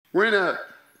We're in a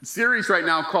series right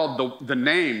now called the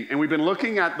Name, and we've been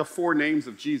looking at the four names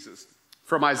of Jesus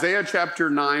from Isaiah chapter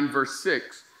 9, verse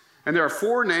 6. And there are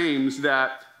four names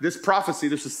that this prophecy,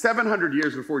 this is 700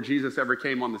 years before Jesus ever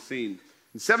came on the scene.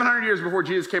 And 700 years before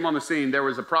Jesus came on the scene, there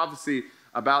was a prophecy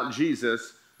about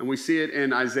Jesus, and we see it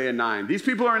in Isaiah 9. These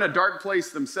people are in a dark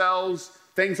place themselves.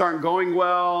 Things aren't going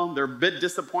well. They're a bit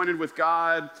disappointed with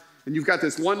God. And you've got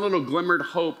this one little glimmered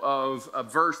hope of a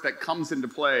verse that comes into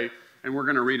play, and we're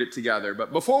going to read it together.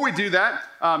 But before we do that,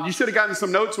 you should have gotten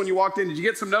some notes when you walked in. Did you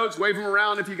get some notes? Wave them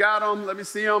around if you got them. Let me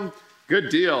see them. Good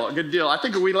deal. Good deal. I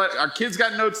think if we let our kids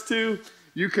got notes too,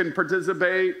 you can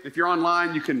participate. If you're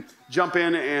online, you can jump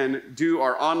in and do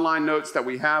our online notes that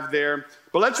we have there.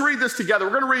 But let's read this together.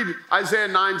 We're going to read Isaiah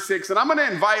 9:6, and I'm going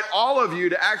to invite all of you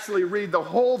to actually read the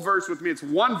whole verse with me. It's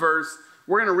one verse.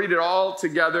 We're going to read it all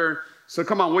together. So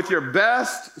come on, with your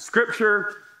best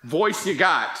scripture voice you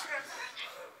got.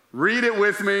 Read it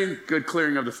with me. Good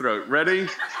clearing of the throat. Ready?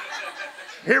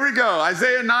 Here we go.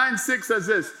 Isaiah 9:6 says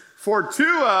this: For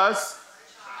to us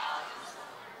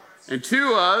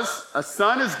a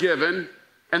son is given,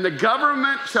 and the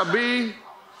government shall be,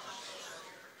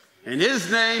 and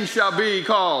his name shall be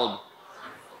called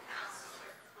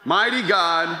Mighty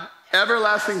God,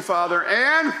 Everlasting Father,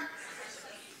 and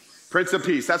Prince of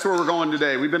Peace. That's where we're going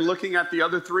today. We've been looking at the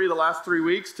other three the last 3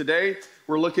 weeks. Today,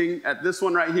 we're looking at this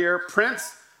one right here,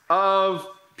 Prince of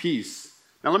Peace.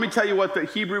 Now, let me tell you what the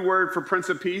Hebrew word for Prince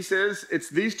of Peace is. It's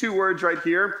these two words right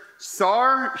here,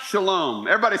 Sar Shalom.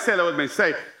 Everybody say that with me.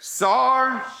 Say,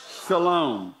 Sar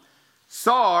Shalom.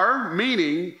 Sar,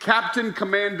 meaning Captain,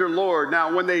 Commander, Lord.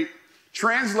 Now, when they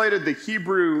translated the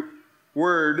Hebrew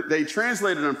word, they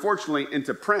translated, unfortunately,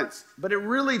 into prince. But it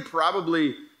really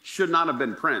probably should not have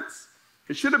been prince.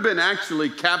 It should have been actually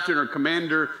captain or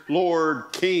commander,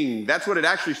 Lord, king. That's what it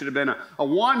actually should have been, a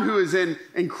one who is in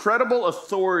incredible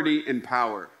authority and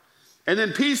power. And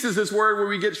then peace is this word where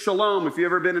we get shalom. If you've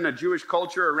ever been in a Jewish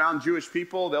culture around Jewish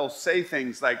people, they'll say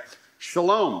things like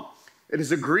shalom. It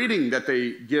is a greeting that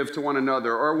they give to one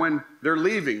another, or when they're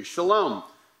leaving, shalom.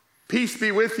 Peace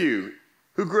be with you.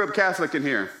 Who grew up Catholic in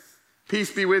here?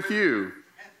 Peace be with you.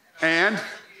 And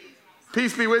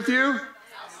peace be with you?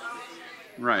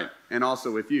 Right, and also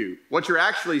with you. What you're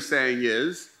actually saying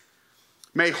is,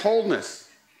 may wholeness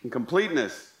and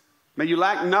completeness, may you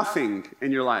lack nothing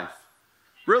in your life.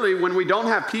 Really, when we don't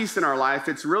have peace in our life,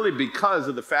 it's really because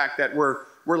of the fact that we're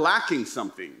lacking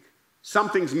something.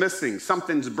 Something's missing,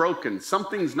 something's broken,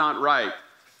 something's not right.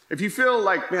 If you feel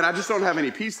like, man, I just don't have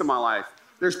any peace in my life,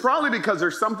 there's probably because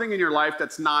there's something in your life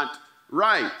that's not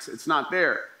right. It's not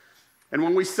there. And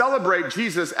when we celebrate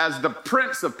Jesus as the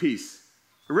Prince of Peace,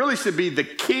 it really should be the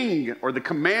king or the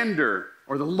commander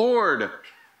or the Lord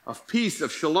of peace,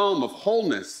 of shalom, of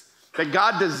wholeness, that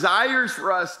God desires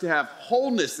for us to have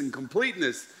wholeness and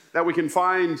completeness that we can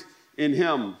find in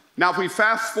him. Now, if we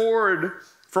fast forward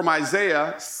from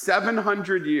Isaiah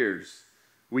 700 years,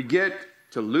 we get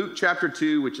to Luke chapter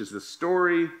 2, which is the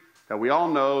story that we all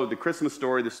know, the Christmas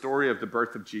story, the story of the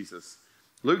birth of Jesus.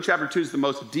 Luke chapter 2 is the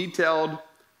most detailed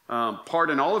part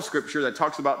in all of Scripture that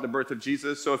talks about the birth of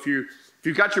Jesus. So if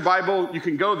you've got your Bible, you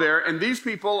can go there. And these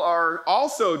people are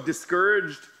also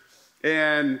discouraged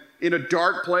and in a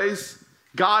dark place.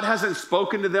 God hasn't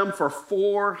spoken to them for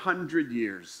 400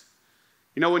 years.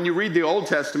 You know, when you read the Old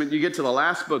Testament, you get to the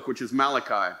last book, which is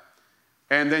Malachi.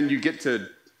 And then you get to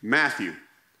Matthew.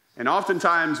 And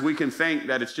oftentimes we can think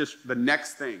that it's just the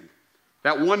next thing.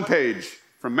 That one page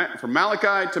from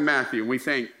Malachi to Matthew, and we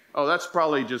think, oh, that's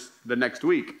probably just the next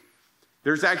week.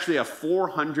 There's actually a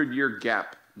 400-year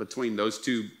gap between those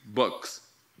two books.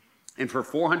 And for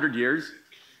 400 years,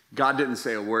 God didn't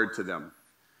say a word to them.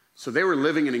 So they were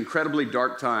living in incredibly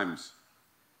dark times.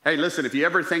 Hey, listen, if you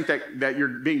ever think that you're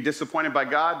being disappointed by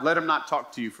God, let him not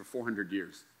talk to you for 400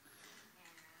 years.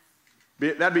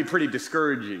 That'd be pretty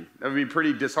discouraging. That would be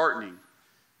pretty disheartening.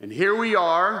 And here we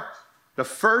are, the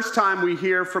first time we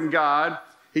hear from God,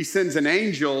 he sends an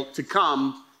angel to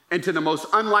come and to the most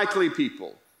unlikely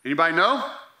people. Anybody know?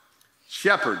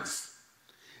 Shepherds.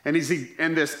 And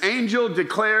this angel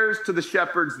declares to the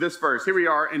shepherds this verse. Here we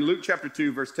are in Luke chapter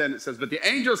 2, verse 10. It says, but the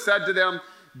angel said to them,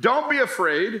 don't be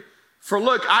afraid, for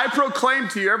look, I proclaim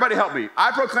to you, everybody help me.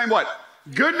 I proclaim what?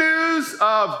 Good news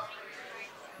of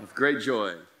great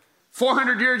joy.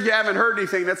 400 years you haven't heard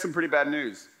anything, that's some pretty bad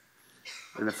news.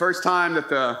 And the first time that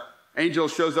the angel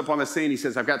shows up on the scene, he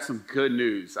says, I've got some good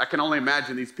news. I can only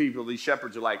imagine these people, these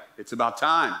shepherds are like, it's about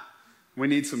time. We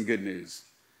need some good news.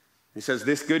 He says,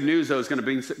 this good news, though, is going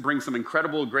to bring some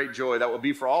incredible, great joy that will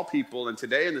be for all people. And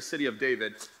today in the city of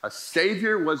David, a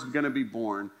Savior was going to be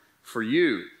born for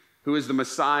you. who is the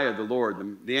Messiah, the Lord,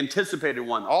 the anticipated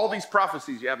one. All these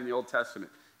prophecies you have in the Old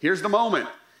Testament. Here's the moment.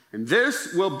 And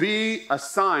this will be a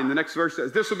sign. The next verse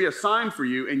says, this will be a sign for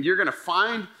you, and you're going to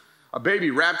find a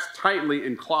baby wrapped tightly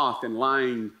in cloth and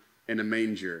lying in a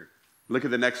manger. Look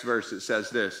at the next verse. It says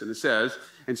this, and it says,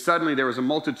 and suddenly there was a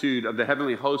multitude of the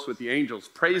heavenly hosts with the angels,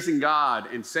 praising God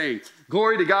and saying,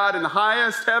 glory to God in the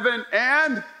highest heaven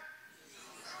and...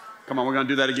 Come on, we're going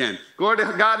to do that again. Glory to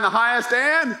God in the highest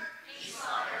and...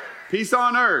 Peace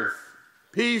on earth.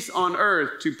 Peace on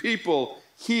earth to people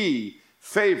he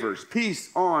favors. Peace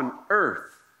on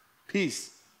earth.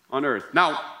 Peace on earth.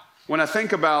 Now, when I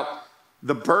think about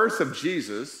the birth of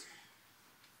Jesus,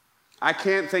 I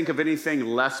can't think of anything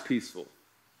less peaceful.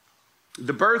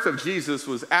 The birth of Jesus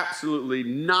was absolutely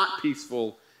not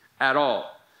peaceful at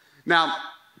all. Now,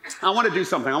 I want to do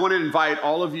something. I want to invite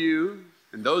all of you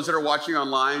and those that are watching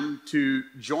online to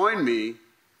join me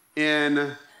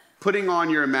in putting on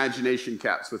your imagination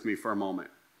caps with me for a moment.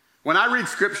 When I read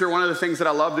Scripture, one of the things that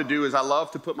I love to do is I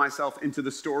love to put myself into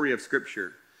the story of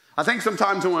Scripture. I think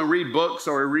sometimes when we read books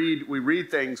or we read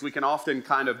things, we can often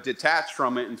kind of detach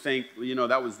from it and think, you know,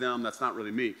 that was them, that's not really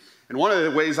me. And one of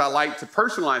the ways I like to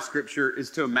personalize Scripture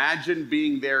is to imagine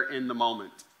being there in the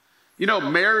moment. You know,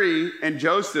 Mary and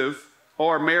Joseph,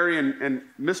 or Mary and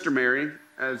Mr. Mary,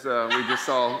 as we just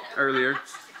saw earlier.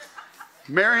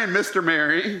 Mary and Mr.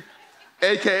 Mary,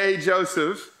 a.k.a.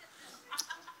 Joseph.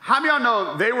 How many of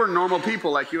y'all know they were normal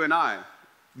people like you and I?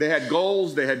 They had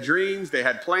goals, they had dreams, they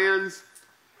had plans.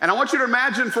 And I want you to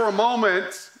imagine for a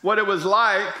moment what it was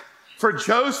like for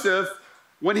Joseph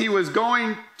when he was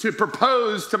going to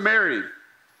propose to Mary.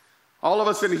 All of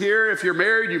us in here, if you're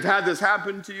married, you've had this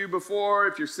happen to you before.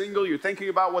 If you're single, you're thinking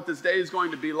about what this day is going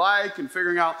to be like and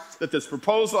figuring out that this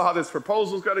proposal, how this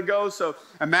proposal is going to go. So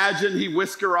imagine he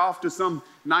whisked her off to some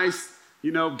nice,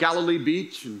 Galilee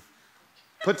beach and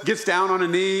gets down on a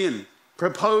knee and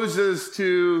proposes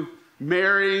to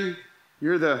Mary.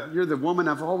 You're the woman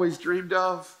I've always dreamed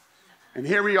of. And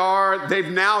here we are. They've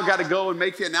now got to go and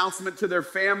make the announcement to their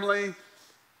family.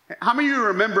 How many of you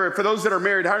remember, for those that are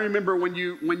married, how do you remember when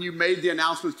you made the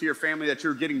announcements to your family that you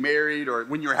were getting married or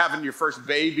when you were having your first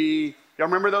baby? Y'all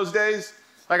remember those days?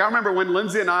 Like I remember when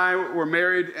Lindsay and I were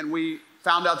married and we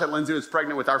found out that Lindsay was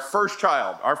pregnant with our first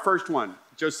child, our first one,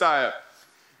 Josiah.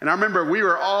 And I remember we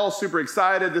were all super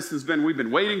excited. We've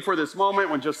been waiting for this moment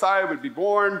when Josiah would be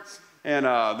born and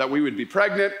that we would be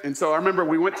pregnant. And so I remember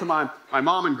we went to my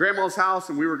mom and grandma's house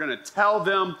and we were going to tell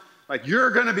them, like, you're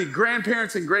going to be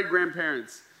grandparents and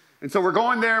great-grandparents. And so we're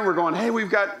going there and we're going, hey, we've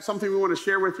got something we want to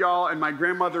share with y'all. And my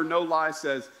grandmother, no lie,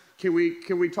 says, can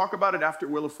we talk about it after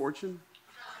Wheel of Fortune?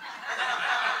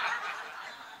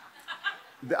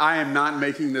 I am not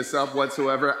making this up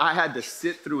whatsoever. I had to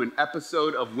sit through an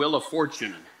episode of Wheel of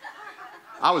Fortune.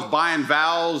 I was buying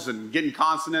vowels and getting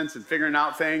consonants and figuring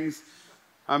out things.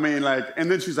 And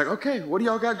then she's like, okay, what do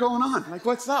y'all got going on? Like,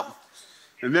 what's up?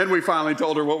 And then we finally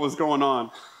told her what was going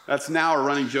on. That's now a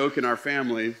running joke in our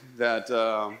family that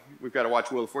we've got to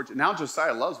watch Wheel of Fortune. Now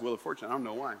Josiah loves Wheel of Fortune. I don't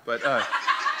know why, but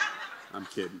I'm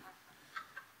kidding.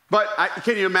 But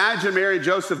can you imagine Mary and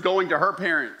Joseph going to her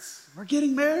parents? We're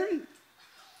getting married.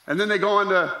 And then they go on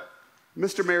to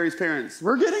Mr. Mary's parents.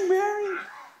 We're getting married.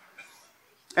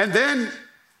 And then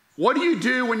what do you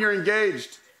do when you're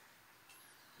engaged?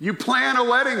 You plan a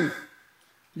wedding.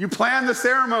 You plan the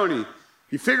ceremony.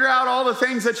 You figure out all the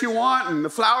things that you want and the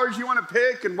flowers you want to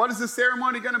pick and what is the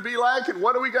ceremony going to be like and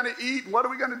what are we going to eat and what are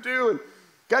we going to do and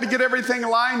got to get everything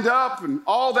lined up and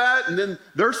all that. And then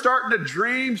they're starting to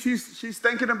dream. She's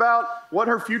thinking about what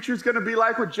her future is going to be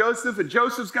like with Joseph, and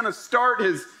Joseph's going to start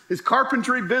his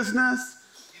carpentry business.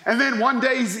 And then one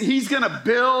day he's going to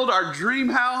build our dream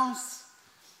house.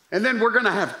 And then we're going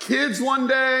to have kids one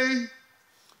day.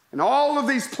 And all of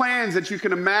these plans that you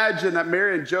can imagine that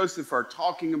Mary and Joseph are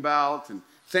talking about and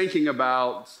thinking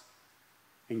about,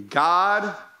 and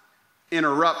God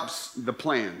interrupts the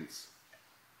plans.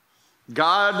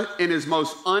 God, in his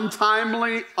most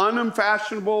untimely,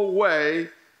 unfashionable way,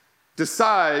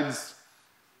 decides,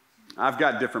 I've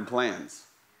got different plans.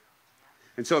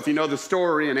 And so if you know the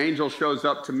story, an angel shows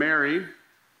up to Mary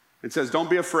and says, don't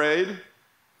be afraid,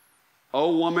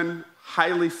 O woman,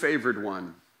 highly favored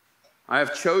one. I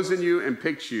have chosen you and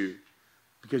picked you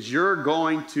because you're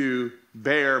going to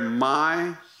bear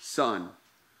my son.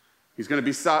 He's going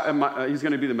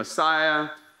to be the Messiah,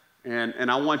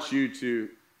 and I want you to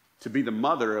be the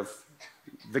mother of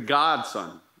the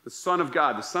God-son, the Son of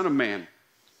God, the Son of Man.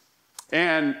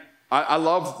 And I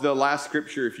love the last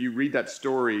scripture if you read that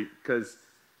story because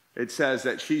it says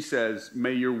that she says,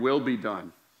 may your will be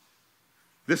done.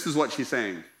 This is what she's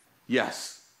saying.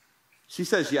 Yes. She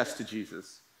says yes to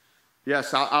Jesus.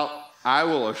 Yes, I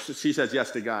will. She says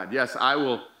yes to God. Yes, I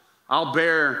will. I'll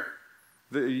bear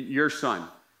your son.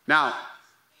 Now,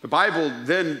 the Bible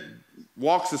then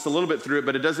walks us a little bit through it,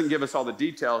 but it doesn't give us all the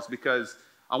details because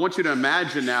I want you to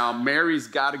imagine now Mary's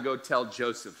got to go tell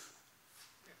Joseph.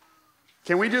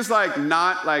 Can we just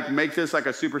not make this like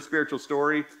a super spiritual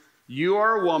story? You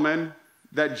are a woman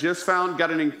that just got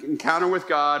an encounter with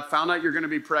God, found out you're going to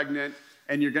be pregnant,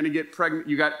 and you're going to get pregnant.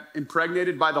 You got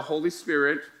impregnated by the Holy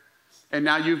Spirit, and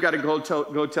now you've got to go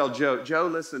tell Joe. Joe,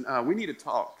 listen, we need to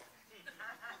talk.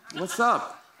 What's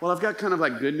up? Well, I've got kind of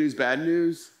like good news, bad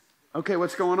news. Okay,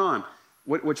 what's going on?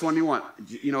 Which one do you want?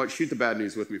 You know what? Shoot the bad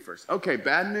news with me first. Okay,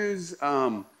 bad news.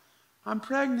 I'm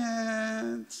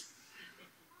pregnant.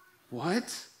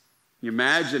 What? You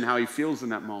imagine how he feels in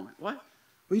that moment. What?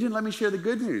 Well, you didn't let me share the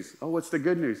good news. Oh, what's the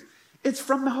good news? It's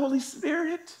from the Holy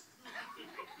Spirit.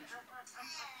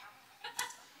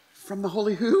 From the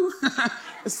Holy who?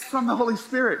 It's from the Holy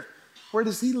Spirit. Where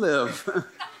does he live?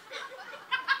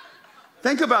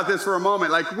 Think about this for a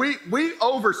moment. Like we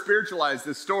over spiritualize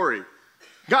this story.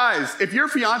 Guys, if your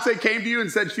fiance came to you and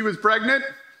said she was pregnant,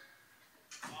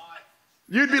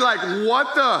 you'd be like,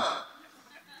 what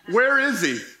the? Where is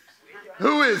he?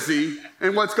 Who is he?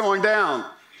 And what's going down?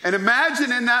 And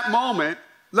imagine in that moment,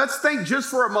 let's think just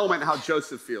for a moment how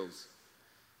Joseph feels.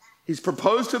 He's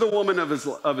proposed to the woman of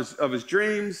his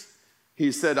dreams.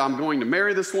 He said, I'm going to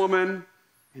marry this woman.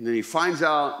 And then he finds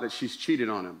out that she's cheated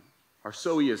on him, or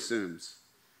so he assumes.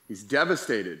 He's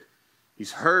devastated.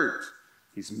 He's hurt.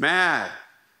 He's mad.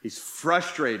 He's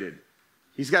frustrated.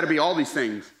 He's got to be all these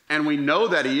things. And we know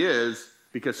that he is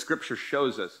because Scripture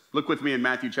shows us. Look with me in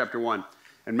Matthew chapter 1.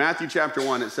 In Matthew chapter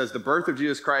 1, it says, the birth of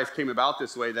Jesus Christ came about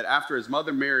this way, that after his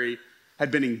mother Mary had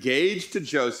been engaged to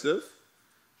Joseph,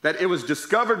 that it was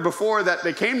discovered before that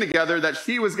they came together that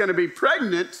she was going to be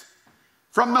pregnant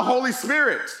from the Holy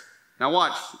Spirit. Now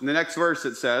watch, in the next verse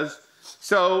it says,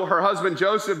 so her husband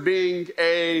Joseph being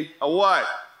a what?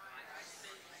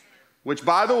 Which,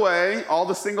 by the way, all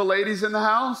the single ladies in the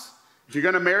house, if you're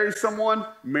going to marry someone,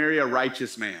 marry a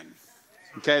righteous man.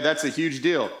 Okay, that's a huge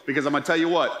deal. Because I'm going to tell you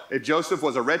what, if Joseph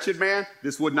was a wretched man,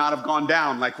 this would not have gone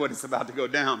down like what it's about to go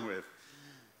down with.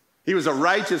 He was a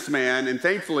righteous man, and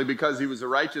thankfully, because he was a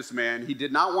righteous man, he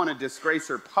did not want to disgrace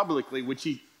her publicly, which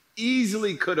he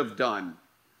easily could have done.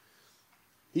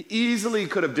 He easily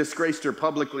could have disgraced her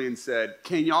publicly and said,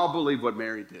 can y'all believe what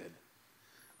Mary did?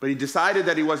 But he decided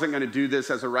that he wasn't going to do this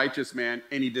as a righteous man,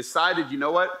 and he decided, you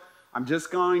know what? I'm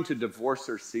just going to divorce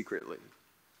her secretly.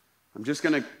 We're just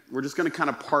going to kind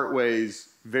of part ways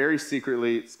very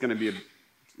secretly. It's going to be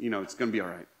it's going to be all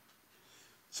right.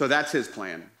 So that's his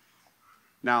plan.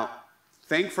 Now,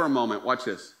 think for a moment. Watch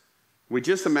this. We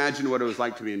just imagined what it was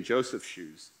like to be in Joseph's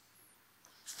shoes.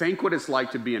 Think what it's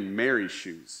like to be in Mary's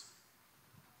shoes.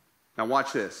 Now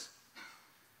watch this.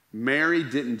 Mary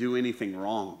didn't do anything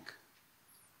wrong.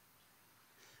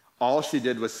 All she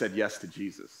did was said yes to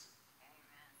Jesus.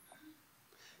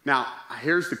 Now,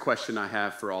 here's the question I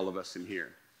have for all of us in here.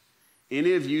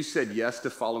 Any of you said yes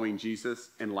to following Jesus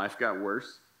and life got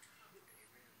worse?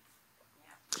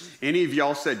 Any of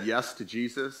y'all said yes to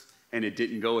Jesus and it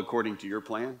didn't go according to your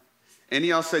plan? Any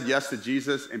of y'all said yes to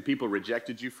Jesus and people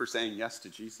rejected you for saying yes to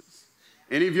Jesus?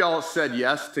 Any of y'all said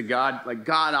yes to God, like,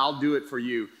 God, I'll do it for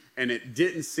you, and it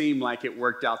didn't seem like it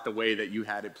worked out the way that you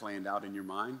had it planned out in your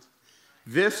mind?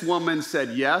 This woman said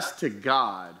yes to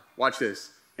God. Watch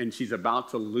this. And she's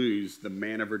about to lose the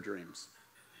man of her dreams.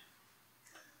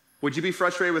 Would you be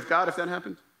frustrated with God if that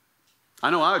happened?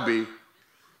 I know I would be.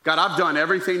 God, I've done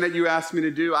everything that you asked me to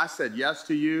do. I said yes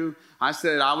to you. I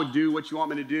said I would do what you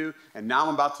want me to do. And now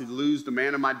I'm about to lose the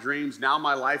man of my dreams. Now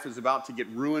my life is about to get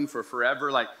ruined for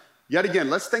forever. Like, yet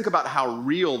again, let's think about how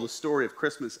real the story of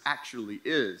Christmas actually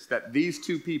is. That these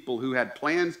two people who had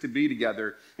plans to be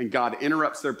together, and God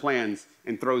interrupts their plans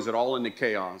and throws it all into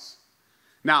chaos.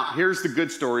 Now, here's the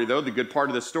good story, though. The good part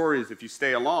of the story is, if you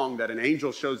stay along, that an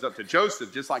angel shows up to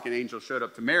Joseph, just like an angel showed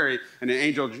up to Mary, and an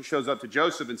angel shows up to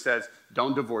Joseph and says,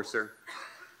 don't divorce her.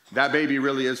 That baby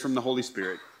really is from the Holy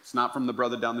Spirit. It's not from the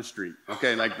brother down the street.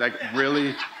 Okay, that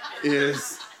really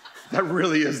is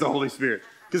the Holy Spirit.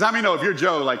 Because how many know if you're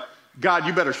Joe, like, God,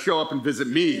 you better show up and visit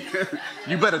me.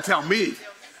 You better tell me.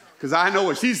 Because I know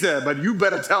what she said, but you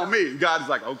better tell me. And God's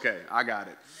like, okay, I got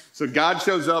it. So God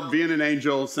shows up, being an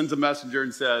angel, sends a messenger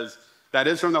and says, that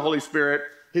is from the Holy Spirit.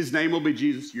 His name will be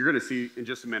Jesus. You're going to see in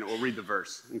just a minute. We'll read the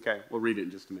verse. Okay, we'll read it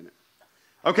in just a minute.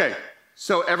 Okay,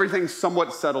 so everything's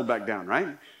somewhat settled back down, right?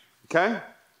 Okay,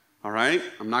 all right.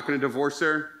 I'm not going to divorce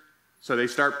her. So they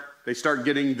start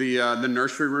getting the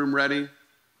nursery room ready.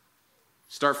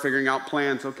 Start figuring out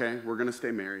plans. Okay, we're going to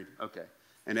stay married. Okay,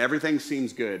 and everything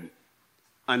seems good.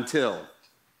 until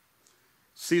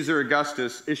Caesar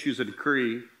Augustus issues a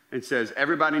decree and says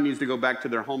everybody needs to go back to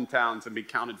their hometowns and be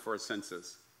counted for a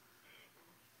census.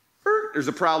 There's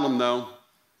a problem, though.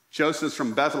 Joseph's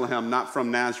from Bethlehem, not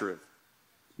from Nazareth.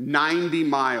 90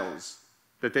 miles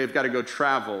that they've got to go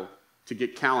travel to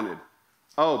get counted.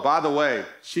 Oh, by the way,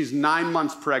 she's 9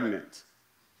 months pregnant.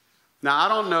 Now, I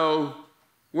don't know,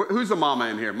 who's a mama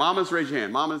in here? Mamas, raise your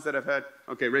hand. Mamas that have had,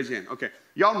 okay, raise your hand. Okay,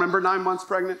 y'all remember 9 months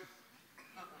pregnant?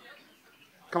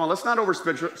 Come on, let's not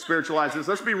over-spiritualize this.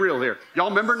 Let's be real here. Y'all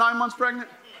remember 9 months pregnant?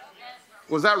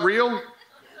 Was that real?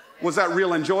 Was that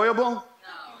real enjoyable?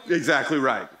 No. Exactly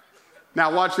right.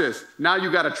 Now watch this. Now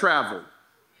you got to travel.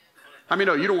 How many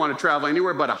know you don't want to travel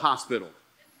anywhere but a hospital?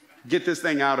 Get this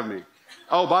thing out of me.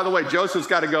 Oh, by the way, Joseph's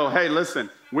got to go. Hey, listen,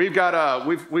 we've got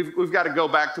to go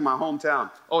back to my hometown.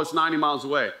 Oh, it's 90 miles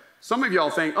away. Some of y'all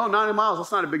think, oh, 90 miles,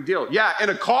 that's not a big deal. Yeah, in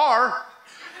a car.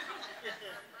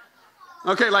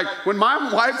 Okay, like when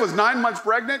my wife was 9 months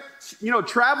pregnant,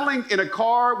 traveling in a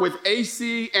car with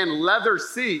AC and leather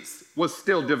seats was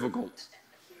still difficult.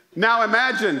 Now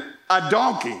imagine a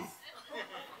donkey.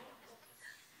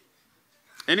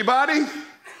 Anybody?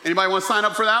 Anybody want to sign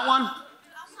up for that one?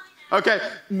 Okay,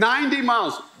 90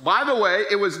 miles. By the way,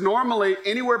 it was normally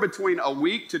anywhere between a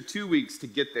week to 2 weeks to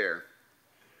get there.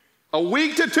 A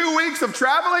week to 2 weeks of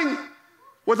traveling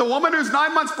with a woman who's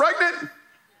 9 months pregnant?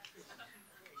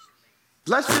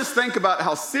 Let's just think about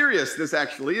how serious this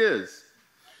actually is.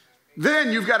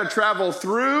 Then you've got to travel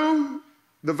through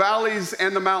the valleys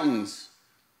and the mountains,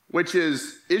 which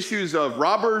is issues of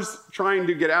robbers trying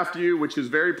to get after you, which is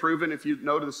very proven if you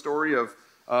know the story of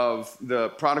the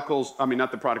prodigals,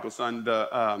 not the prodigal son,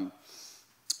 well,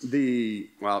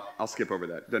 I'll skip over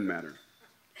that. Doesn't matter.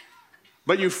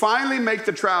 But you finally make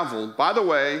the travel, by the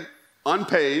way,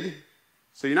 unpaid,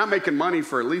 so you're not making money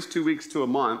for at least 2 weeks to a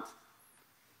month.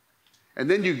 And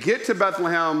then you get to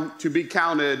Bethlehem to be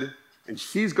counted, and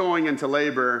she's going into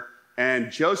labor,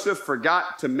 and Joseph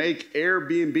forgot to make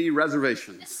Airbnb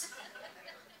reservations.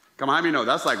 Come on, how many know?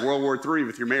 That's like World War III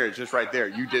with your marriage, just right there.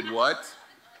 You did what?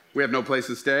 We have no place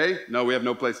to stay? No, we have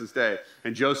no place to stay.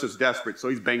 And Joseph's desperate, so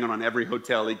he's banging on every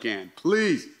hotel he can.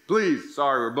 Please, please,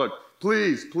 sorry, we're booked.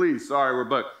 Please, please, sorry, we're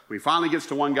booked. He finally gets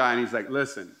to one guy, and he's like,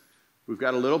 listen, we've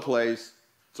got a little place.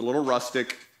 It's a little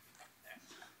rustic.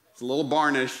 It's a little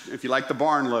barnish, if you like the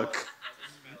barn look.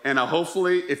 And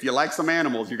hopefully, if you like some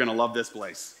animals, you're going to love this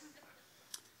place.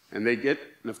 And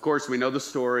of course, we know the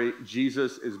story.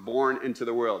 Jesus is born into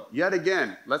the world. Yet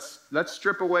again, let's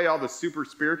strip away all the super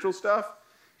spiritual stuff.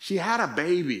 She had a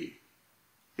baby.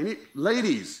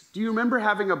 Ladies, do you remember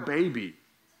having a baby?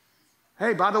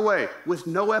 Hey, by the way, with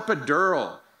no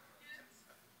epidural.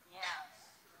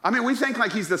 We think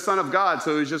like he's the son of God,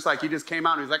 so it was just like he just came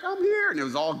out and he's like, I'm here, and it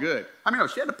was all good. No,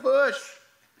 she had to push.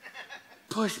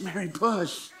 Push, Mary,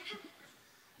 push.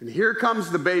 And here comes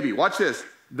the baby. Watch this.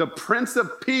 The Prince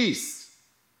of Peace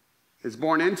is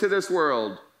born into this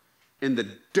world in the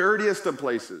dirtiest of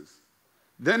places.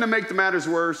 Then to make the matters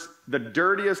worse, the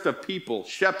dirtiest of people,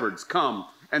 shepherds, come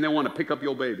and they want to pick up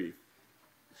your baby.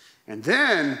 And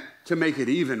then to make it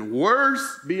even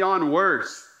worse beyond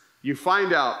worse, you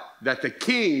find out that the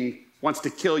king wants to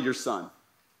kill your son.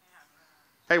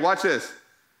 Hey, watch this.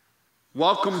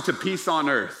 Welcome to peace on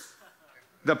earth.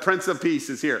 The Prince of Peace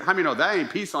is here. How many know that ain't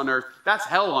peace on earth? That's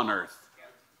hell on earth.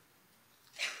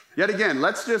 Yet again,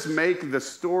 let's just make the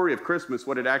story of Christmas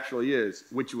what it actually is,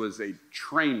 which was a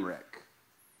train wreck.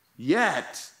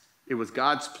 Yet, it was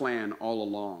God's plan all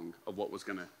along of what was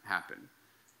going to happen.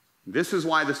 This is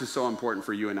why this is so important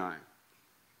for you and I.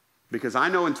 Because I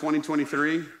know in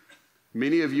 2023,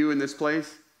 many of you in this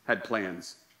place had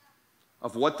plans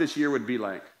of what this year would be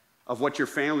like, of what your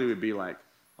family would be like,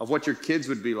 of what your kids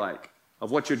would be like, of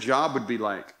what your job would be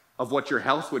like, of what your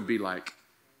health would be like.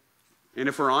 And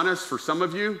if we're honest, for some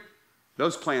of you,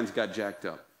 those plans got jacked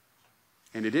up.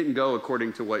 And it didn't go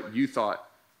according to what you thought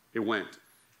it went.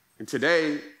 And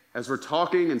today, as we're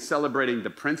talking and celebrating the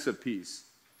Prince of Peace,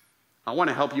 I want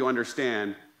to help you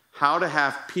understand how to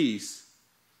have peace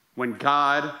when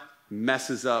God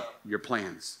messes up your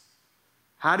plans.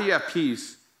 How do you have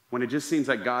peace when it just seems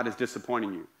like God is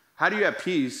disappointing you? How do you have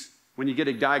peace when you get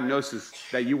a diagnosis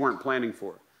that you weren't planning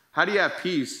for? How do you have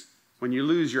peace when you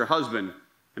lose your husband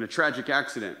in a tragic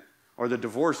accident, or the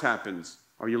divorce happens,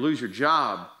 or you lose your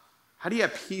job? How do you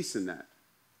have peace in that?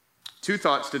 2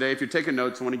 thoughts today. If you're taking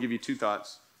notes, I want to give you 2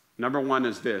 thoughts. Number 1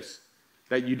 is this,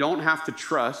 that you don't have to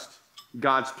trust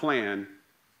God's plan.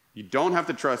 You don't have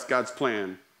to trust God's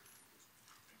plan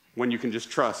when you can just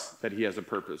trust that he has a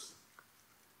purpose.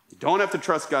 You don't have to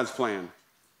trust God's plan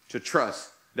to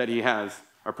trust that he has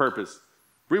a purpose.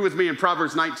 Read with me in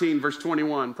Proverbs 19, verse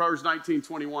 21. Proverbs 19,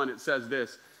 21, it says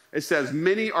this. It says,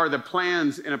 many are the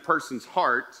plans in a person's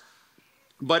heart,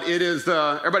 but it is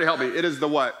the, everybody help me, it is the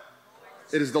what?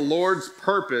 It is the Lord's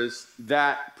purpose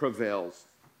that prevails.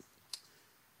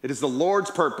 It is the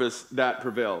Lord's purpose that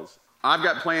prevails. I've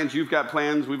got plans, you've got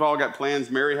plans, we've all got plans.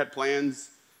 Mary had plans,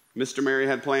 Mr. Mary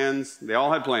had plans, they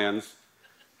all had plans.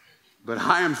 But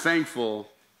I am thankful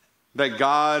that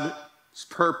God's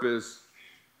purpose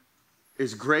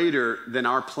is greater than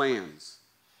our plans.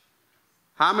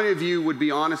 How many of you would be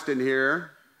honest in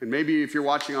here, and maybe if you're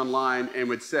watching online, and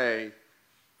would say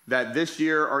that this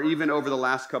year or even over the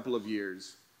last couple of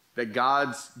years, that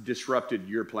God's disrupted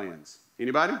your plans?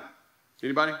 Anybody?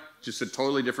 Anybody? Just a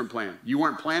totally different plan. You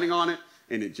weren't planning on it,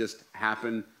 and it just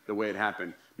happened the way it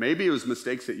happened. Maybe it was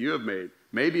mistakes that you have made.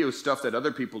 Maybe it was stuff that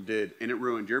other people did, and it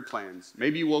ruined your plans.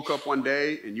 Maybe you woke up one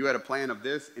day, and you had a plan of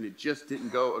this, and it just didn't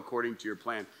go according to your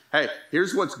plan. Hey,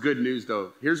 here's what's good news,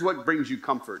 though. Here's what brings you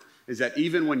comfort, is that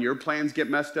even when your plans get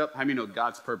messed up, how many know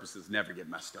God's purposes never get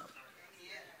messed up?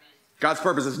 God's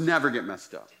purposes never get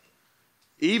messed up.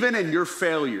 Even in your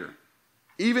failure,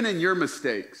 even in your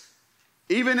mistakes,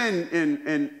 even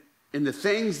in the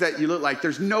things that you look like,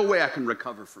 there's no way I can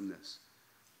recover from this.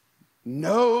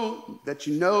 Know that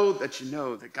you know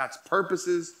that God's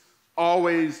purposes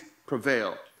always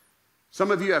prevail.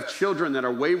 Some of you have children that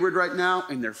are wayward right now,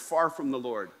 and they're far from the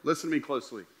Lord. Listen to me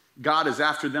closely. God is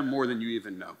after them more than you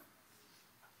even know.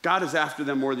 God is after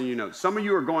them more than you know. Some of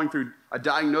you are going through a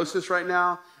diagnosis right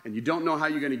now, and you don't know how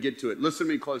you're going to get to it. Listen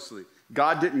to me closely.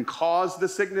 God didn't cause the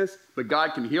sickness, but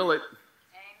God can heal it.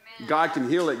 Amen. God can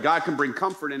heal it. God can bring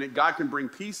comfort in it. God can bring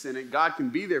peace in it. God can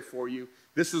be there for you.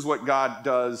 This is what God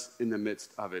does in the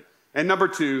midst of it. And number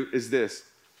 2 is this,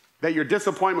 that your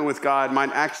disappointment with God might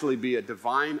actually be a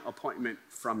divine appointment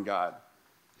from God.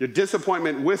 Your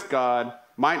disappointment with God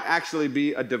might actually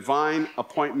be a divine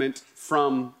appointment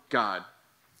from God.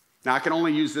 Now, I can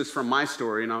only use this from my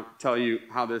story, and I'll tell you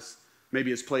how this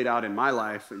maybe has played out in my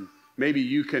life, and maybe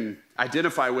you can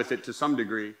identify with it to some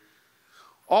degree.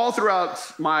 All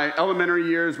throughout my elementary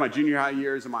years, my junior high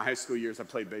years, and my high school years, I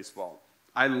played baseball.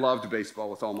 I loved baseball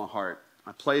with all my heart.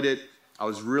 I played it. I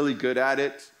was really good at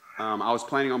it. I was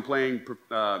planning on playing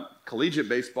collegiate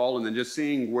baseball and then just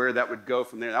seeing where that would go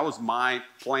from there. That was my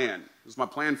plan. It was my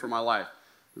plan for my life.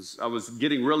 I was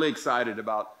getting really excited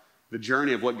about the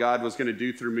journey of what God was going to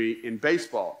do through me in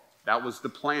baseball. That was the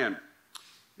plan.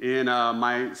 In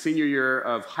my senior year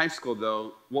of high school,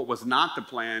 though, what was not the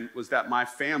plan was that my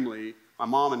family, my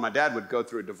mom and my dad, would go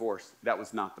through a divorce. That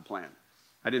was not the plan.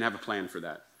 I didn't have a plan for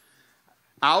that.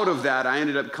 Out of that, I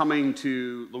ended up coming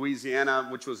to Louisiana,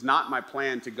 which was not my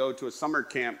plan, to go to a summer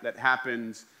camp that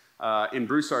happened in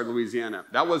Broussard, Louisiana.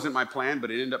 That wasn't my plan, but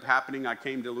it ended up happening. I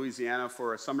came to Louisiana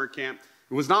for a summer camp.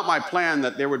 It was not my plan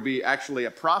that there would be actually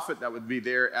a prophet that would be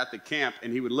there at the camp,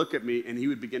 and he would look at me and he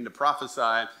would begin to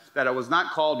prophesy that I was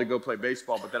not called to go play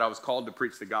baseball, but that I was called to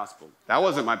preach the gospel. That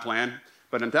wasn't my plan,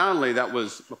 but undoubtedly that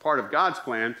was a part of God's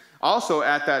plan. Also,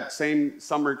 at that same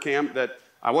summer camp that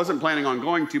I wasn't planning on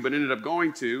going to, but ended up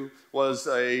going to, was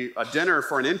a dinner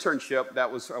for an internship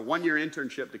that was a 1-year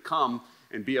internship to come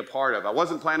and be a part of. I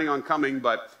wasn't planning on coming,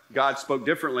 but God spoke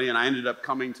differently, and I ended up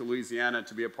coming to Louisiana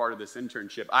to be a part of this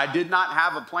internship. I did not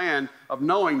have a plan of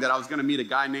knowing that I was going to meet a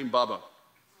guy named Bubba.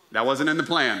 That wasn't in the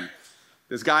plan.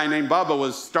 This guy named Bubba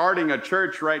was starting a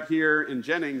church right here in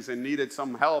Jennings and needed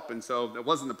some help, and so that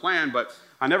wasn't the plan, but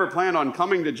I never planned on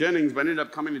coming to Jennings, but ended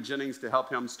up coming to Jennings to help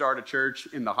him start a church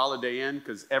in the Holiday Inn,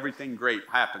 because everything great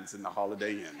happens in the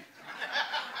Holiday Inn.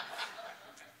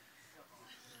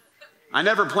 I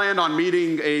never planned on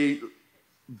meeting a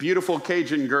beautiful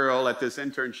Cajun girl at this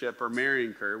internship or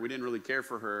marrying her. We didn't really care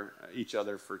for each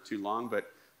other for too long, but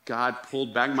God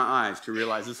pulled back my eyes to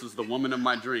realize this was the woman of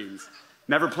my dreams.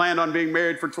 Never planned on being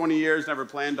married for 20 years, never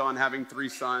planned on having 3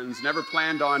 sons, never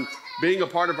planned on being a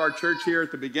part of our church here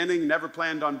at the beginning, never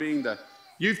planned on being the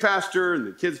youth pastor and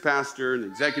the kids pastor and the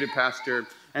executive pastor.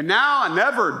 And now I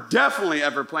never, definitely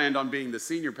ever planned on being the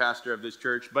senior pastor of this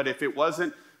church, but if it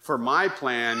wasn't for my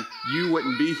plan, you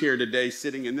wouldn't be here today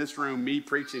sitting in this room, me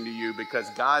preaching to you, because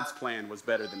God's plan was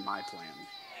better than my plan.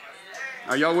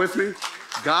 Are y'all with me?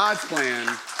 God's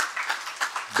plan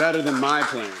better than my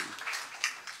plan.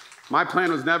 My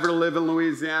plan was never to live in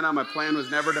Louisiana. My plan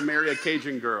was never to marry a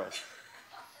Cajun girl.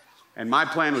 And my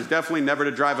plan was definitely never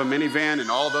to drive a minivan, and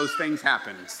all those things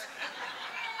happened.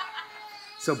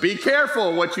 So be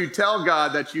careful what you tell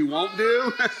God that you won't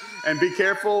do, and be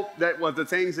careful that what the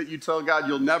things that you tell God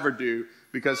you'll never do,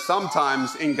 because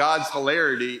sometimes in God's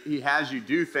hilarity, he has you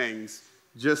do things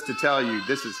just to tell you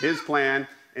this is his plan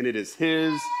and it is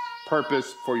his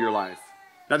purpose for your life.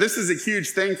 Now, this is a huge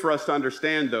thing for us to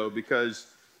understand, though, because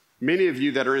many of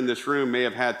you that are in this room may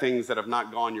have had things that have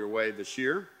not gone your way this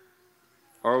year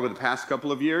or over the past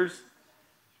couple of years.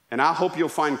 And I hope you'll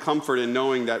find comfort in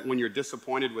knowing that when you're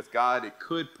disappointed with God, it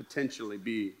could potentially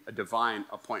be a divine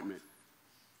appointment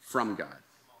from God.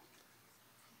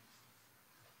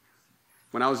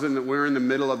 When we were in the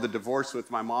middle of the divorce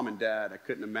with my mom and dad, I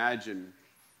couldn't imagine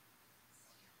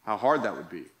how hard that would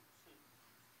be.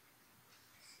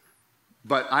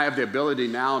 But I have the ability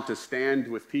now to stand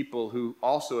with people who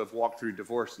also have walked through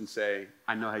divorce and say,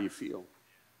 I know how you feel.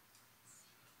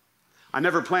 I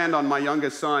never planned on my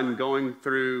youngest son going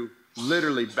through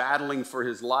literally battling for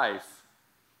his life,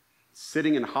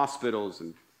 sitting in hospitals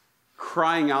and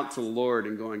crying out to the Lord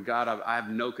and going, God, I have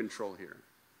no control here.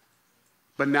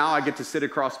 But now I get to sit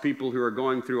across people who are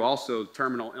going through also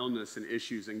terminal illness and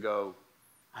issues and go,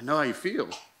 I know how you feel.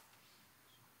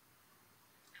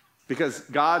 Because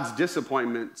God's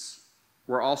disappointments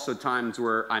were also times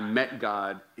where I met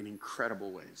God in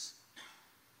incredible ways.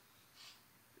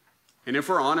 And if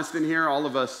we're honest in here, all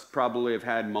of us probably have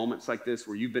had moments like this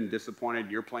where you've been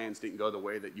disappointed, your plans didn't go the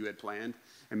way that you had planned.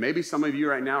 And maybe some of you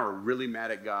right now are really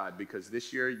mad at God because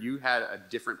this year you had a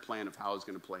different plan of how it was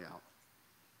going to play out.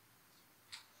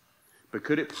 But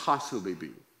could it possibly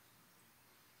be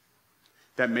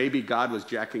that maybe God was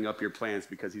jacking up your plans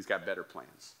because he's got better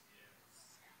plans?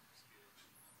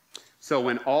 So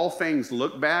when all things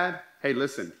look bad, hey,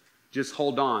 listen, just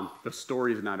hold on. The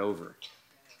story is not over.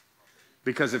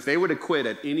 Because if they would have quit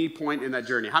at any point in that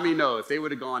journey, how many know if they would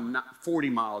have gone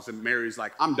 40 miles and Mary's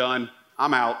like, I'm done,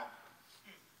 I'm out,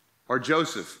 or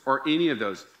Joseph, or any of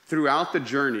those, throughout the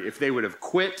journey, if they would have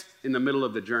quit in the middle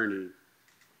of the journey,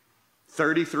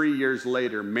 33 years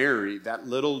later, Mary, that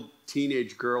little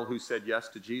teenage girl who said yes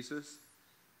to Jesus,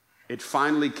 it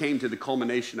finally came to the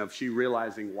culmination of she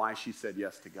realizing why she said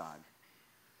yes to God.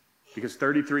 Because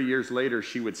 33 years later,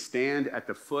 she would stand at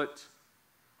the foot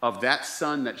of that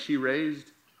son that she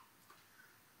raised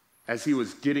as he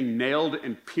was getting nailed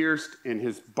and pierced, and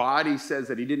his body says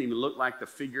that he didn't even look like the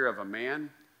figure of a man,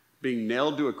 being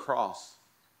nailed to a cross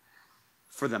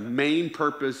for the main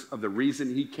purpose of the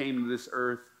reason he came to this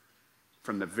earth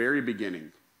from the very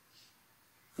beginning,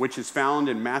 which is found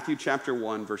in Matthew chapter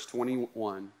 1, verse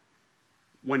 21,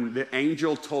 when the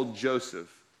angel told Joseph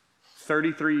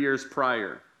 33 years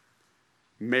prior,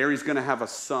 Mary's going to have a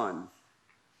son,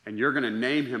 and you're going to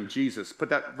name him Jesus. Put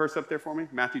that verse up there for me,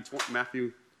 Matthew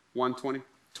 1,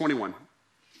 21.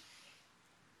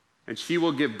 And she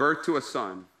will give birth to a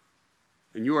son,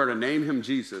 and you are to name him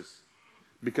Jesus,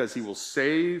 because he will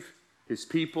save his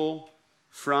people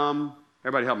from,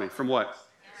 everybody help me, from what?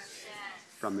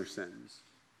 From their sins.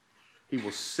 He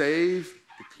will save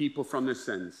the people from their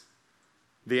sins.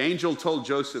 The angel told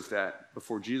Joseph that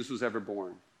before Jesus was ever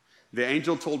born. The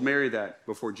angel told Mary that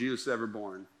before Jesus was ever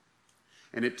born.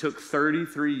 And it took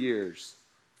 33 years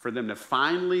for them to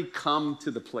finally come to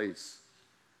the place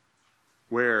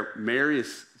where Mary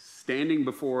is standing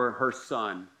before her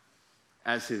son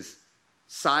as his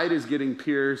side is getting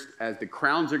pierced, as the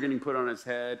crowns are getting put on his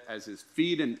head, as his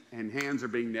feet and hands are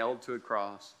being nailed to a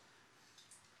cross.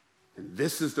 And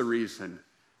this is the reason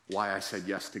why I said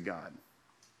yes to God.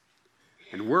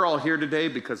 And we're all here today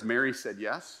because Mary said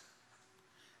yes.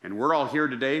 And we're all here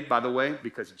today, by the way,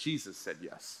 because Jesus said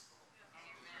yes.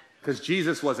 Because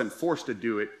Jesus wasn't forced to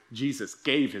do it. Jesus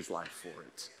gave his life for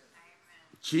it.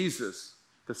 Jesus,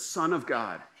 the Son of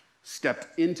God,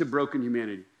 stepped into broken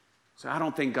humanity. So I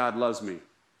don't think God loves me.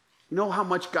 You know how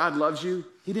much God loves you?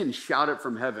 He didn't shout it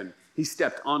from heaven. He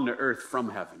stepped onto earth from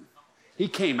heaven. He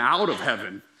came out of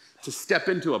heaven to step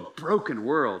into a broken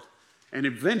world and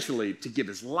eventually to give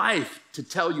his life to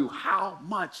tell you how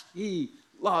much he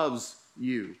loves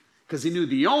you. Because he knew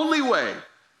the only way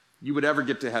you would ever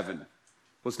get to heaven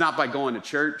was not by going to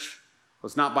church,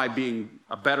 was not by being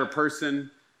a better person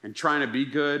and trying to be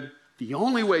good. The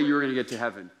only way you were going to get to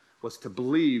heaven was to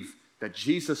believe that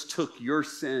Jesus took your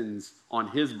sins on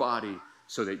his body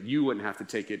so that you wouldn't have to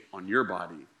take it on your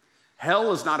body.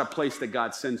 Hell is not a place that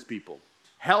God sends people.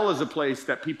 Hell is a place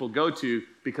that people go to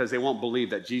because they won't believe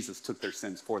that Jesus took their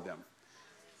sins for them.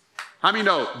 How many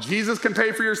know Jesus can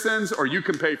pay for your sins or you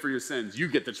can pay for your sins? You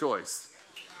get the choice.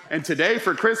 And today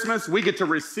for Christmas, we get to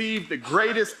receive the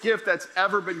greatest gift that's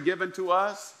ever been given to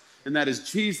us. And that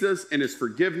is Jesus and his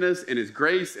forgiveness and his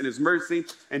grace and his mercy.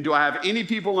 And do I have any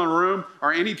people in the room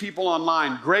or any people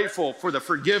online grateful for the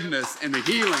forgiveness and the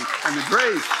healing and the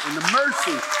grace and the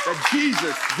mercy that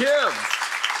Jesus gives?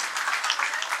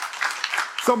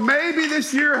 So maybe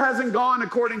this year hasn't gone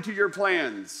according to your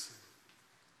plans.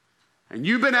 And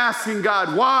you've been asking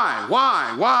God, why?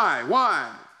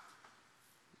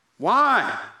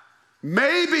 Why?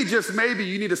 Maybe, just maybe,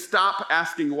 you need to stop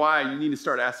asking why. You need to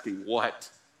start asking what.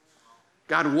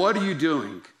 God, what are you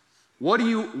doing? What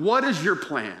is your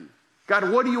plan? God,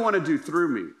 what do you want to do through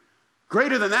me?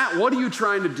 Greater than that, what are you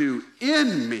trying to do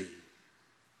in me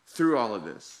through all of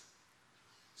this?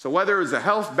 So whether it was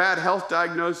a bad health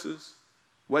diagnosis,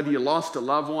 whether you lost a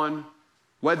loved one,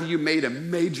 whether you made a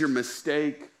major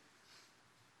mistake,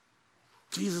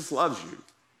 Jesus loves you.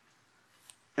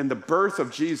 And the birth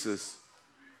of Jesus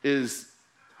is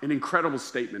an incredible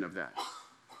statement of that.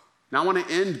 Now I want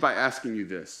to end by asking you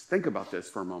this. Think about this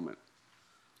for a moment.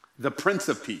 The Prince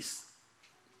of Peace.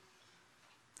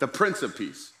 The Prince of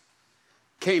Peace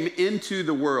came into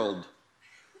the world.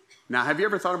 Now, have you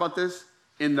ever thought about this?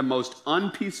 In the most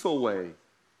unpeaceful way,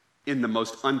 in the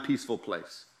most unpeaceful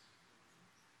place.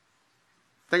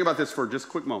 Think about this for just a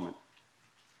quick moment.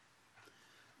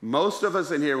 Most of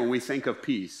us in here, when we think of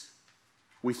peace,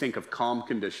 we think of calm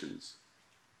conditions.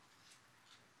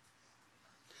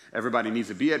 Everybody needs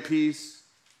to be at peace.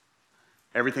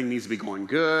 Everything needs to be going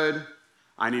good.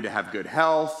 I need to have good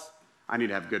health. I need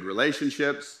to have good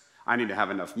relationships. I need to have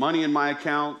enough money in my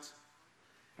account.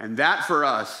 And that for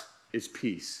us is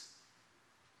peace.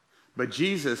 But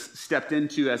Jesus stepped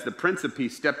into, as the Prince of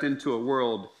Peace, stepped into a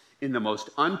world in the most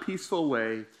unpeaceful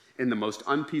way, in the most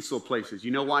unpeaceful places.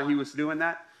 You know why he was doing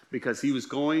that? Because he was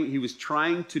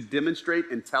trying to demonstrate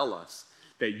and tell us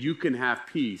that you can have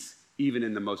peace even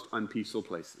in the most unpeaceful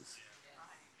places.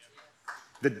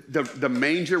 The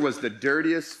manger was the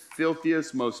dirtiest,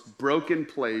 filthiest, most broken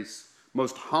place,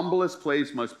 most humblest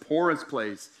place, most poorest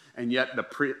place, and yet the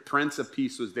Prince of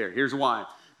Peace was there. Here's why.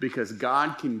 Because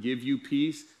God can give you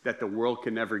peace that the world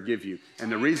can never give you.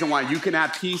 And the reason why you can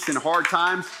have peace in hard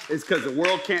times is because the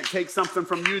world can't take something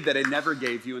from you that it never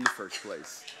gave you in the first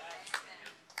place.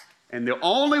 And the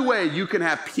only way you can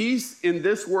have peace in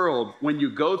this world when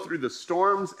you go through the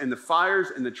storms and the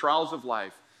fires and the trials of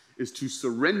life is to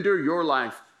surrender your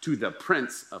life to the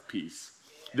Prince of Peace.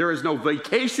 There is no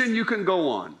vacation you can go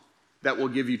on that will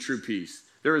give you true peace.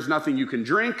 There is nothing you can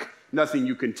drink, nothing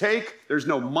you can take. There's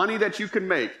no money that you can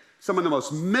make. Some of the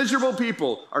most miserable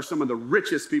people are some of the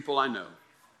richest people I know.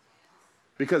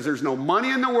 Because there's no money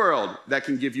in the world that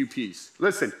can give you peace.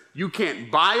 Listen, you can't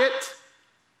buy it.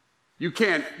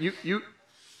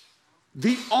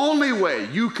 The only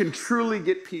way you can truly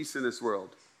get peace in this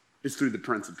world is through the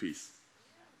Prince of Peace.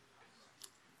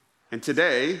 And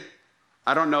today,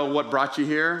 I don't know what brought you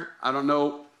here. I don't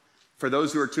know, for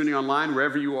those who are tuning online,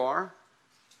 wherever you are,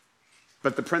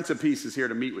 but the Prince of Peace is here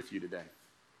to meet with you today.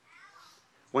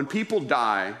 When people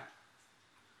die,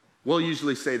 we'll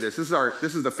usually say this. This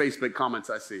is the Facebook comments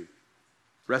I see.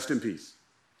 Rest in peace.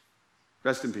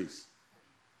 Rest in peace.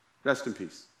 Rest in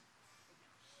peace.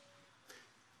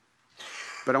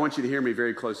 But I want you to hear me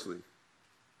very closely.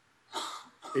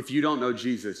 If you don't know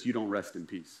Jesus, you don't rest in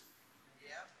peace.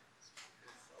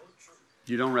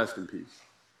 You don't rest in peace.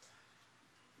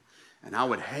 And I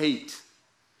would hate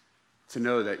to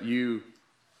know that you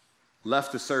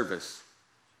left the service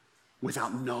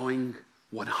without knowing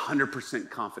 100%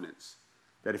 confidence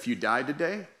that if you died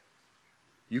today,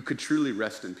 you could truly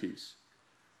rest in peace.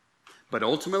 But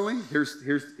ultimately,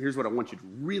 here's what I want you to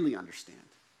really understand.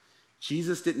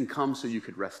 Jesus didn't come so you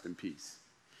could rest in peace.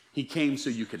 He came so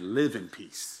you could live in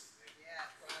peace.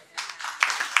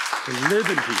 To live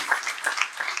in peace.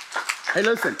 Hey,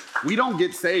 listen, we don't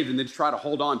get saved and then try to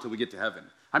hold on till we get to heaven.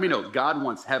 I mean, no, God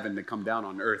wants heaven to come down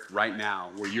on earth right now,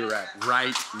 where you're at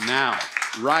right now.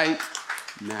 Right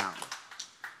now.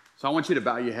 So I want you to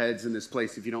bow your heads in this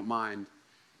place, if you don't mind.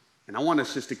 And I want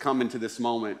us just to come into this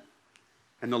moment.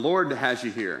 And the Lord has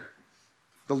you here.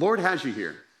 The Lord has you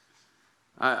here.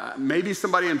 Maybe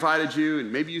somebody invited you,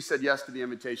 and maybe you said yes to the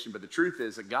invitation, but the truth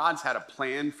is that God's had a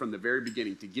plan from the very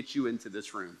beginning to get you into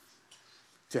this room,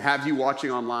 to have you watching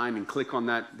online and click on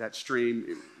that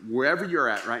stream, wherever you're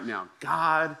at right now.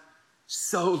 God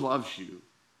so loves you.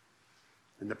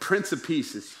 And the Prince of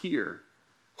Peace is here.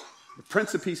 The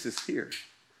Prince of Peace is here.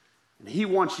 And he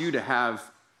wants you to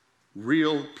have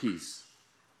real peace.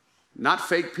 Not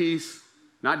fake peace,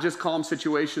 not just calm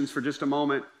situations for just a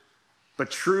moment, but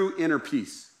true inner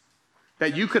peace.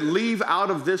 That you could leave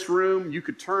out of this room, you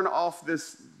could turn off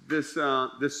this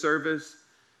service,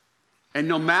 and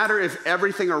no matter if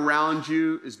everything around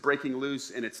you is breaking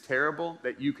loose and it's terrible,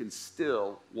 that you can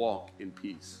still walk in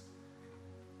peace.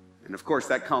 And of course,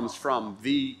 that comes from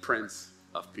the Prince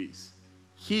of Peace.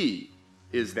 He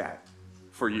is that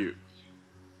for you.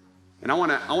 And I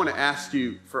want to ask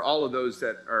you, for all of those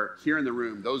that are here in the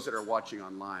room, those that are watching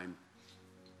online,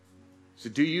 so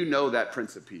do you know that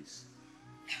Prince of Peace?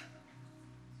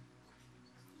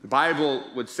 The Bible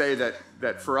would say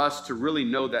that for us to really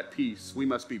know that peace, we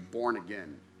must be born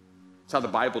again. That's how the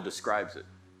Bible describes it.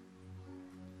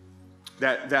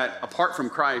 That apart from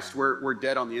Christ, we're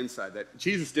dead on the inside. That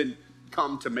Jesus didn't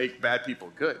come to make bad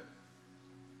people good.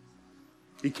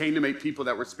 He came to make people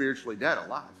that were spiritually dead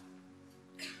alive.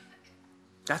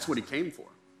 That's what he came for.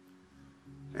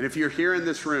 And if you're here in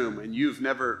this room and you've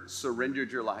never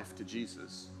surrendered your life to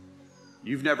Jesus,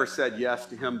 you've never said yes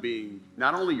to him being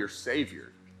not only your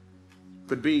Savior,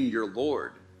 but being your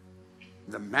Lord,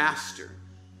 the master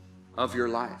of your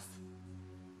life.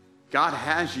 God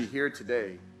has you here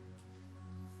today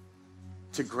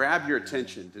to grab your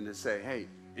attention and to say, hey,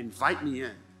 invite me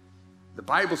in. The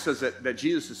Bible says that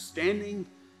Jesus is standing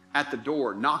at the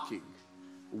door, knocking,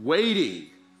 waiting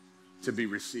to be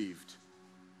received.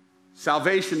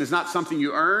 Salvation is not something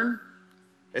you earn.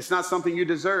 It's not something you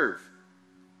deserve.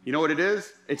 You know what it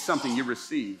is? It's something you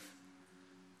receive.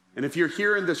 And if you're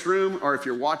here in this room or if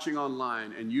you're watching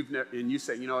online and you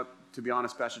say, you know what, to be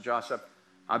honest, Pastor Josh,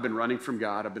 I've been running from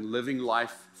God. I've been living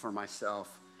life for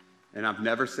myself. And I've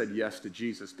never said yes to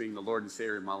Jesus being the Lord and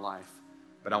Savior of my life.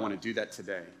 But I want to do that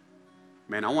today.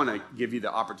 Man, I want to give you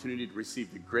the opportunity to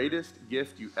receive the greatest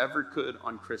gift you ever could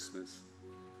on Christmas.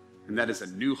 And that is a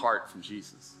new heart from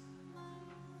Jesus.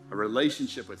 A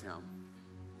relationship with him.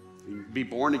 You be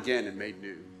born again and made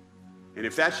new. And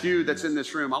if that's you that's in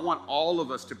this room, I want all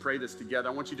of us to pray this together.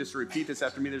 I want you just to repeat this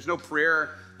after me. There's no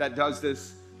prayer that does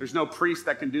this. There's no priest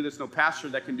that can do this, no pastor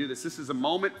that can do this. This is a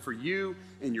moment for you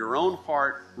in your own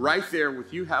heart, right there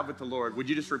with you have with the Lord. Would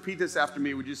you just repeat this after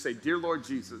me? Would you say, Dear Lord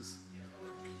Jesus,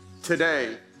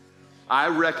 today I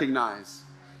recognize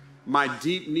my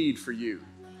deep need for you.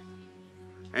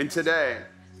 And today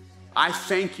I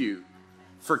thank you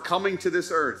for coming to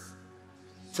this earth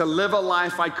to live a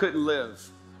life I couldn't live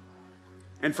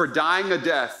and for dying a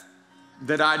death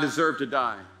that I deserve to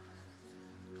die.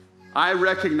 I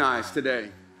recognize today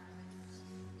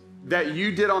that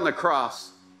you did on the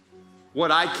cross what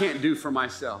I can't do for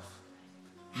myself.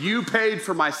 You paid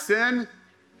for my sin,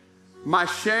 my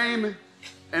shame,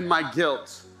 and my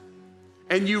guilt.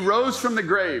 And you rose from the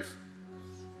grave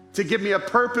to give me a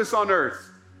purpose on earth,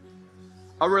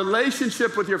 a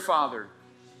relationship with your Father,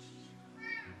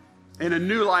 and a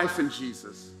new life in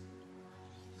Jesus.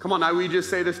 Come on, now we just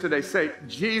say this today. Say,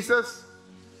 Jesus,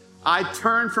 I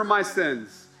turn from my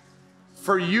sins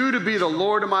for you to be the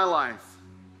Lord of my life.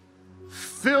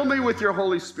 Fill me with your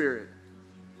Holy Spirit.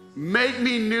 Make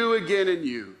me new again in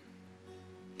you.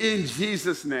 In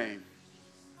Jesus' name.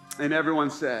 And everyone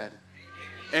said,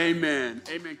 amen.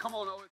 Amen. Come on over.